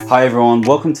Hi everyone,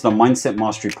 welcome to the Mindset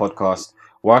Mastery Podcast,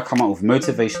 where I come up with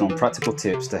motivational and practical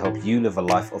tips to help you live a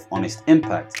life of honest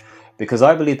impact. Because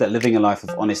I believe that living a life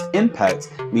of honest impact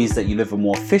means that you live a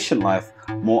more efficient life,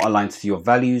 more aligned to your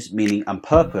values, meaning and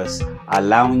purpose,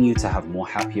 allowing you to have more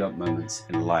happier moments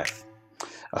in life.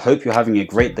 I hope you're having a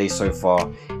great day so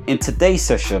far. In today's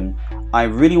session, I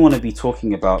really want to be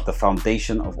talking about the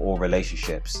foundation of all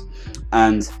relationships.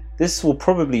 And this will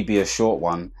probably be a short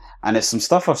one, and it's some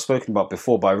stuff I've spoken about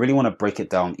before, but I really want to break it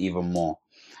down even more.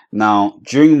 Now,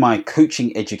 during my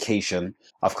coaching education,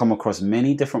 I've come across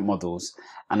many different models,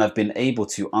 and I've been able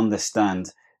to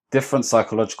understand different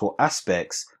psychological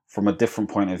aspects from a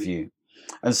different point of view.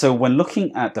 And so when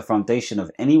looking at the foundation of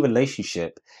any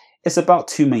relationship, it's about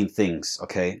two main things,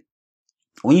 okay?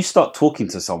 When you start talking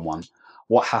to someone,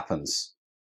 what happens?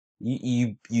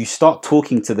 You start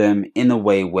talking to them in a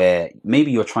way where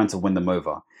maybe you're trying to win them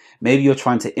over. Maybe you're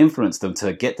trying to influence them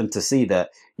to get them to see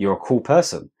that you're a cool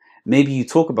person. Maybe you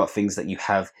talk about things that you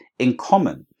have in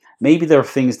common. Maybe there are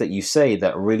things that you say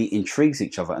that really intrigues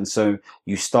each other. And so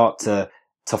you start to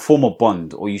form a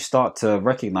bond, or you start to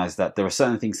recognize that there are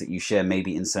certain things that you share,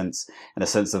 maybe in a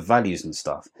sense of values and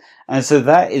stuff. And so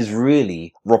that is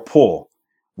really rapport.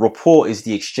 Rapport is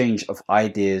the exchange of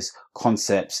ideas,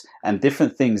 concepts, and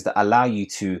different things that allow you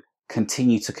to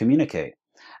continue to communicate.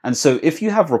 And so if you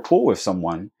have rapport with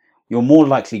someone, you're more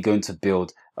likely going to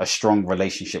build a strong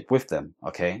relationship with them,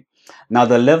 okay? Now,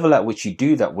 the level at which you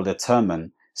do that will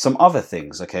determine some other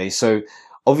things, okay? So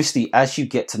obviously, as you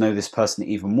get to know this person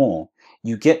even more,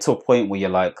 you get to a point where you're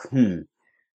like, am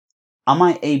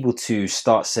I able to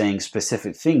start saying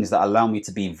specific things that allow me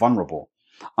to be vulnerable?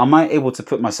 Am I able to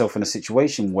put myself in a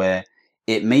situation where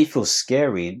it may feel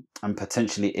scary and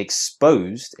potentially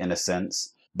exposed in a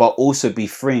sense, but also be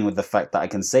freeing with the fact that I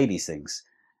can say these things?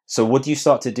 So what do you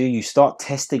start to do? You start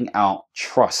testing out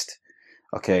trust.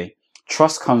 Okay.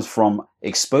 Trust comes from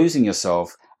exposing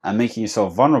yourself and making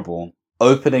yourself vulnerable,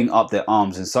 opening up their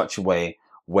arms in such a way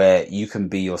where you can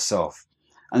be yourself.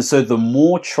 And so the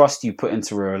more trust you put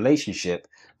into a relationship,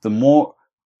 the more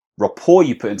rapport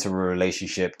you put into a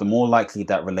relationship, the more likely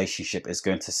that relationship is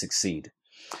going to succeed.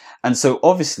 And so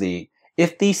obviously,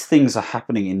 if these things are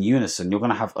happening in unison, you're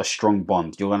going to have a strong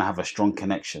bond. You're going to have a strong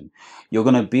connection. You're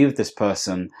going to be with this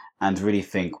person and really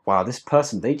think, wow, this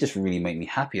person, they just really make me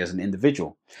happy as an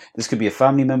individual. This could be a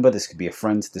family member. This could be a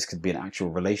friend. This could be an actual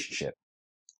relationship.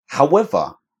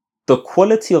 However, the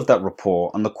quality of that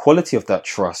rapport and the quality of that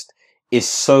trust is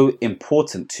so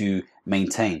important to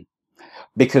maintain.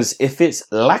 Because if it's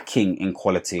lacking in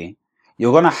quality,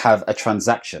 you're going to have a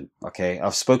transaction. Okay.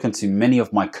 I've spoken to many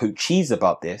of my coachees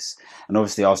about this. And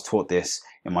obviously I was taught this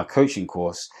in my coaching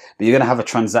course, but you're going to have a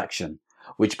transaction,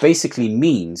 which basically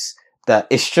means that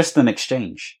it's just an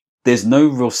exchange. There's no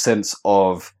real sense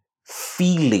of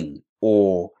feeling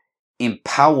or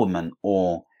empowerment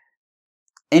or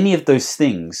any of those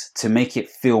things to make it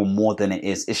feel more than it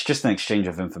is. It's just an exchange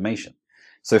of information.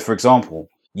 So for example,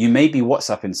 you may be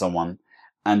WhatsApping someone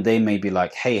and they may be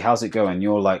like, hey, how's it going?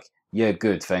 You're like, yeah,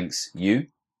 good, thanks. You?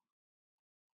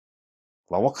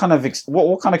 Well, what kind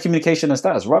of communication is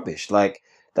that? It's rubbish. Like,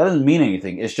 that doesn't mean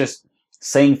anything. It's just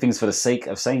saying things for the sake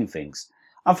of saying things.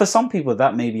 And for some people,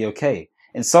 that may be okay.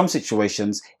 In some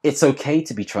situations, it's okay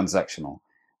to be transactional.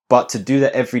 But to do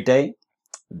that every day,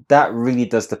 that really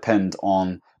does depend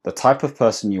on the type of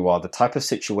person you are, the type of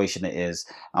situation it is,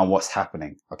 and what's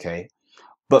happening, okay?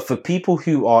 But for people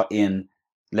who are in,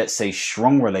 let's say,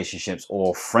 strong relationships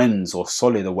or friends or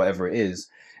solid or whatever it is,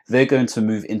 they're going to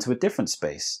move into a different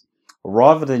space.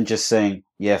 Rather than just saying,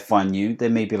 yeah, fine, you, they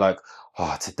may be like,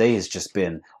 oh, today has just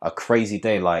been a crazy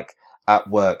day. Like at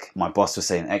work, my boss was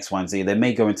saying X, Y, and Z. They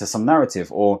may go into some narrative,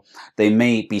 or they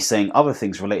may be saying other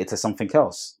things related to something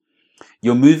else.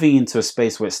 You're moving into a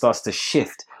space where it starts to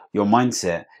shift your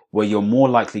mindset, where you're more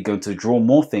likely going to draw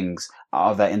more things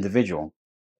out of that individual.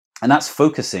 And that's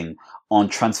focusing on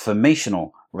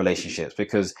transformational relationships,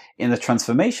 because in the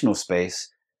transformational space,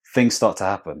 things start to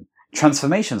happen.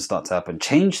 Transformation starts to happen.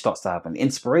 Change starts to happen.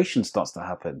 Inspiration starts to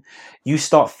happen. You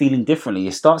start feeling differently.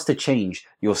 It starts to change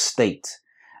your state.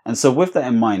 And so with that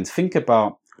in mind, think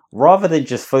about, rather than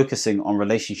just focusing on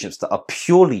relationships that are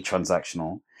purely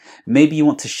transactional, maybe you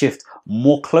want to shift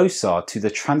more closer to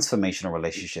the transformational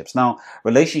relationships. Now,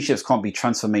 relationships can't be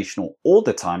transformational all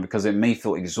the time because it may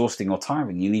feel exhausting or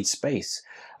tiring. You need space.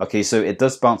 Okay, so it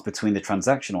does bounce between the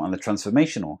transactional and the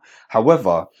transformational.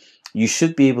 However, you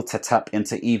should be able to tap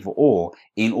into either or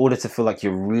in order to feel like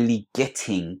you're really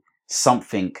getting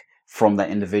something from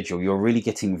that individual. You're really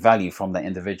getting value from that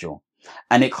individual.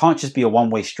 And it can't just be a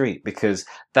one-way street, because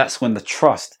that's when the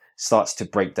trust starts to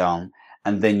break down,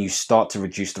 and then you start to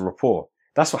reduce the rapport.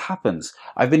 That's what happens.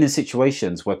 I've been in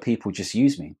situations where people just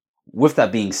use me. With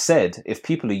that being said, if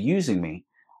people are using me,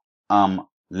 I'm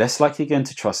less likely going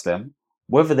to trust them,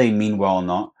 whether they mean well or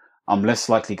not. I'm less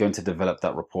likely going to develop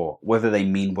that rapport, whether they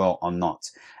mean well or not.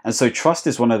 And so trust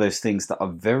is one of those things that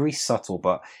are very subtle,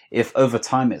 but if over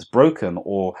time it's broken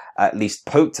or at least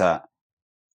poked at,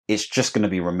 it's just going to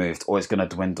be removed, or it's going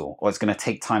to dwindle, or it's going to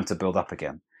take time to build up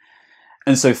again.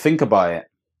 And so think about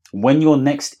it. When you're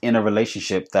next in a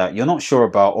relationship that you're not sure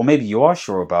about, or maybe you are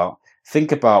sure about,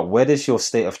 think about where does your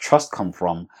state of trust come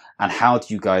from, and how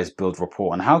do you guys build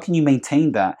rapport, and how can you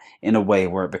maintain that in a way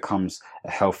where it becomes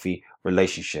a healthy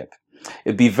relationship.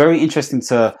 It'd be very interesting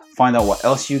to find out what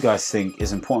else you guys think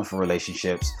is important for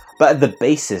relationships, but at the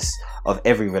basis of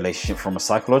every relationship from a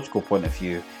psychological point of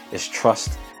view is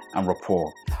trust and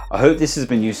rapport. I hope this has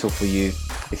been useful for you.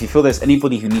 If you feel there's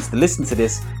anybody who needs to listen to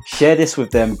this, share this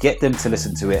with them, get them to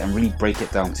listen to it and really break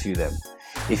it down to them.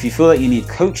 If you feel that you need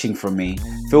coaching from me,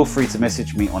 feel free to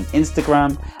message me on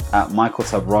Instagram at Michael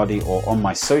Tabradi or on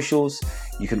my socials.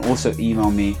 You can also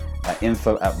email me at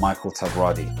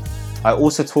info@michaeltabradi. I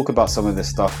also talk about some of this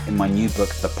stuff in my new book,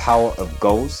 The Power of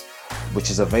Goals,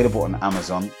 which is available on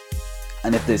Amazon.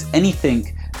 And if there's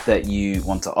anything that you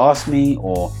want to ask me,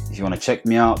 or if you want to check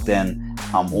me out, then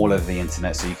I'm all over the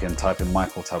internet, so you can type in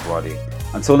Michael Tabradi.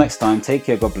 Until next time, take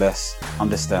care, God bless,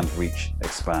 understand, reach,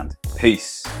 expand.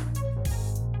 Peace.